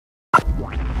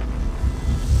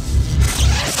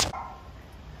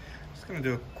going to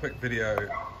do a quick video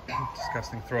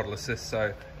discussing throttle assist.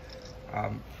 So,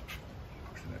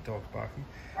 that dog's barking.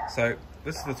 So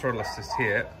this is the throttle assist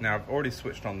here. Now I've already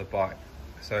switched on the bike.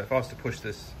 So if I was to push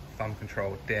this thumb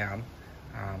control down,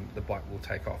 the bike will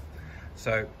take off.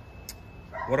 So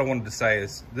what I wanted to say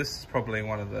is this is probably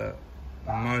one of the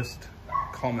most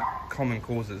common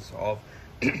causes of,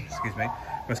 excuse me,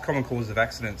 most common causes of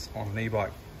accidents on an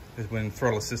e-bike is when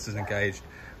throttle assist is engaged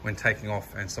when taking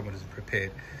off and someone isn't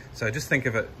prepared. So just think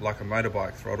of it like a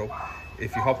motorbike throttle.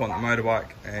 If you hop on the motorbike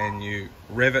and you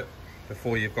rev it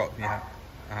before you've got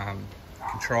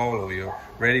control, or you're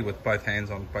ready with both hands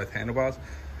on both handlebars,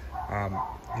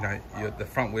 the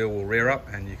front wheel will rear up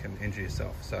and you can injure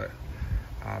yourself. So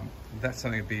that's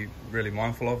something to be really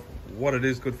mindful of. What it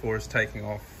is good for is taking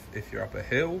off if you're up a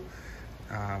hill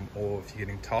or if you're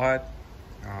getting tired.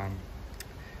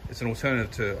 It's an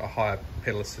alternative to a higher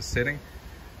pedal assist setting,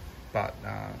 but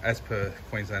as per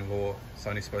Queensland law, it's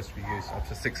only supposed to be used up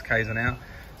to 6 k's an hour,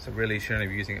 so really you should only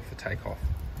be using it for takeoff.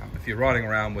 If you're riding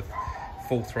around with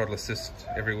full throttle assist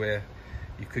everywhere,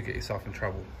 you could get yourself in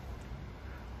trouble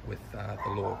with the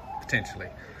law, potentially.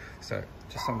 So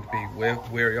just something to be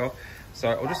wary of. So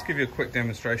I'll just give you a quick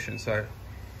demonstration. So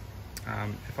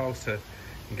if I was to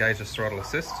engage this throttle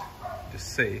assist,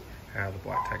 just see how the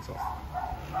bike takes off.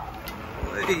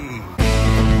 Hey.